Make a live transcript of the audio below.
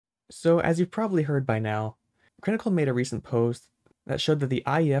So as you've probably heard by now, Crinacle made a recent post that showed that the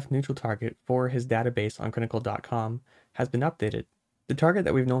IEF neutral target for his database on Crinacle.com has been updated. The target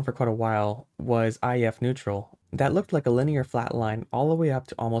that we've known for quite a while was IEF neutral. That looked like a linear flat line all the way up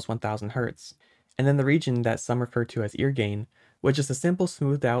to almost 1000 Hz. And then the region that some refer to as ear gain was just a simple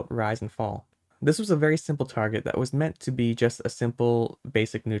smoothed out rise and fall. This was a very simple target that was meant to be just a simple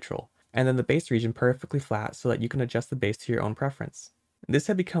basic neutral, and then the base region perfectly flat so that you can adjust the base to your own preference. This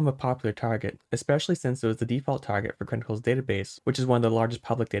had become a popular target, especially since it was the default target for Crinacle's database, which is one of the largest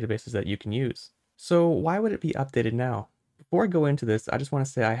public databases that you can use. So why would it be updated now? Before I go into this, I just want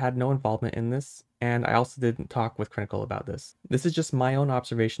to say I had no involvement in this, and I also didn't talk with Crinacle about this. This is just my own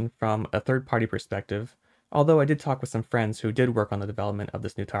observation from a third-party perspective, although I did talk with some friends who did work on the development of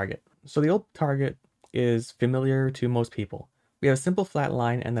this new target. So the old target is familiar to most people. We have a simple flat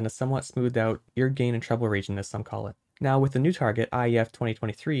line and then a somewhat smoothed out ear gain and treble region, as some call it. Now with the new target, IEF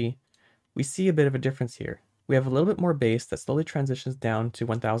 2023, we see a bit of a difference here. We have a little bit more bass that slowly transitions down to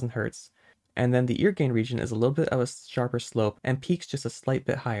 1000 Hz, and then the ear gain region is a little bit of a sharper slope and peaks just a slight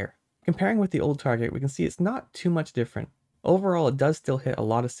bit higher. Comparing with the old target, we can see it's not too much different. Overall, it does still hit a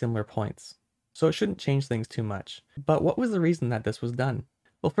lot of similar points, so it shouldn't change things too much. But what was the reason that this was done?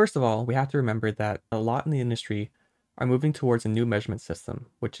 Well, first of all, we have to remember that a lot in the industry are moving towards a new measurement system,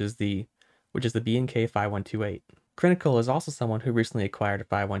 which is the B&K 5128. Crinacle is also someone who recently acquired a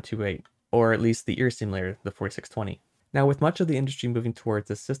 5128, or at least the ear simulator, the 4620. Now, with much of the industry moving towards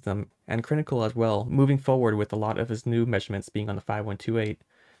this system, and Crinacle as well moving forward with a lot of his new measurements being on the 5128,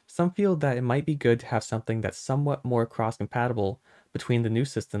 some feel that it might be good to have something that's somewhat more cross-compatible between the new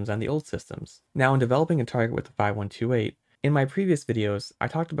systems and the old systems. Now, in developing a target with the 5128, in my previous videos, I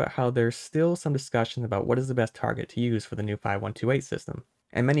talked about how there's still some discussion about what is the best target to use for the new 5128 system.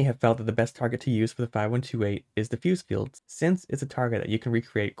 And many have felt that the best target to use for the 5128 is diffuse fields, since it's a target that you can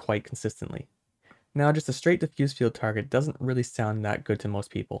recreate quite consistently. Now, just a straight diffuse field target doesn't really sound that good to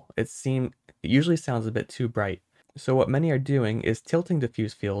most people. It usually sounds a bit too bright. So what many are doing is tilting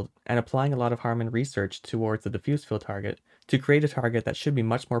diffuse field and applying a lot of Harman research towards the diffuse field target to create a target that should be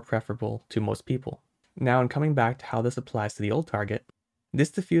much more preferable to most people. Now, in coming back to how this applies to the old target, this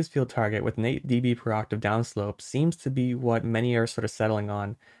diffuse field target with an 8 dB per octave downslope seems to be what many are sort of settling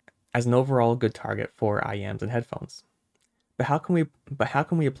on as an overall good target for IEMs and headphones. But how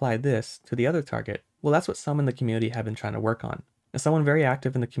can we apply this to the other target? Well, that's what some in the community have been trying to work on. Now, someone very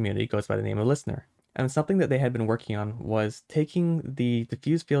active in the community goes by the name of Listener. And something that they had been working on was taking the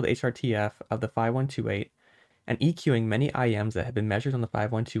diffuse field HRTF of the 5128 and EQing many IEMs that had been measured on the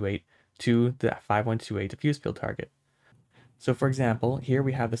 5128 to the 5128 diffuse field target. So for example, here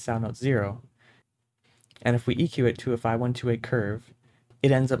we have the sound note 0, and if we EQ it to a 5128 curve,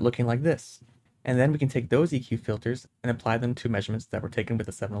 it ends up looking like this. And then we can take those EQ filters and apply them to measurements that were taken with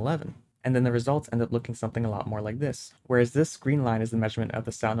the 711. And then the results end up looking something a lot more like this. Whereas this green line is the measurement of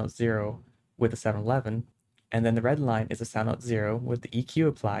the sound note 0 with the 711, and then the red line is the sound note 0 with the EQ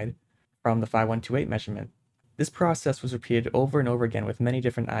applied from the 5128 measurement. This process was repeated over and over again with many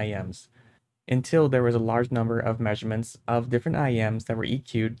different IEMs, until there was a large number of measurements of different IEMs that were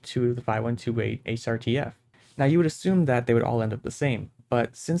EQ'd to the 5128 HRTF. Now you would assume that they would all end up the same,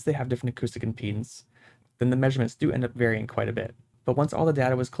 but since they have different acoustic impedance, then the measurements do end up varying quite a bit. But once all the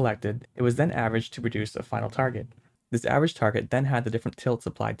data was collected, it was then averaged to produce a final target. This average target then had the different tilts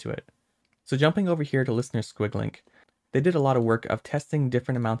applied to it. So jumping over here to Listener Squig Link, they did a lot of work of testing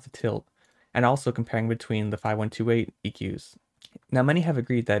different amounts of tilt, and also comparing between the 5128 EQs. Now many have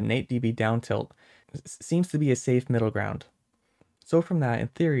agreed that an 8 dB down tilt seems to be a safe middle ground. So from that, in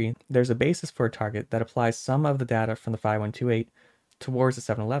theory, there's a basis for a target that applies some of the data from the 5128 towards the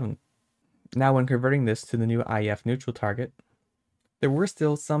 711. Now when converting this to the new IEF neutral target, there were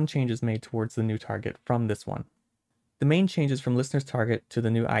still some changes made towards the new target from this one. The main changes from Listener's target to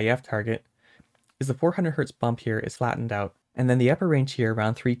the new IEF target is the 400 Hz bump here is flattened out, and then the upper range here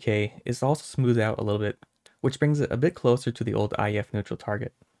around 3K is also smoothed out a little bit, which brings it a bit closer to the old IEF neutral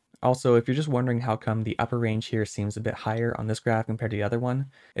target. Also, if you're just wondering how come the upper range here seems a bit higher on this graph compared to the other one,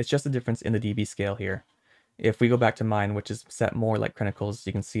 it's just a difference in the dB scale here. If we go back to mine, which is set more like Crinacle's,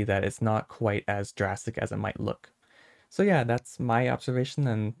 you can see that it's not quite as drastic as it might look. So yeah, that's my observation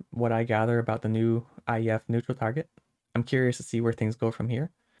and what I gather about the new IEF neutral target. I'm curious to see where things go from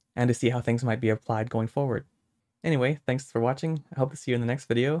here, and to see how things might be applied going forward. Anyway, thanks for watching. I hope to see you in the next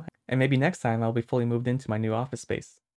video, and maybe next time I'll be fully moved into my new office space.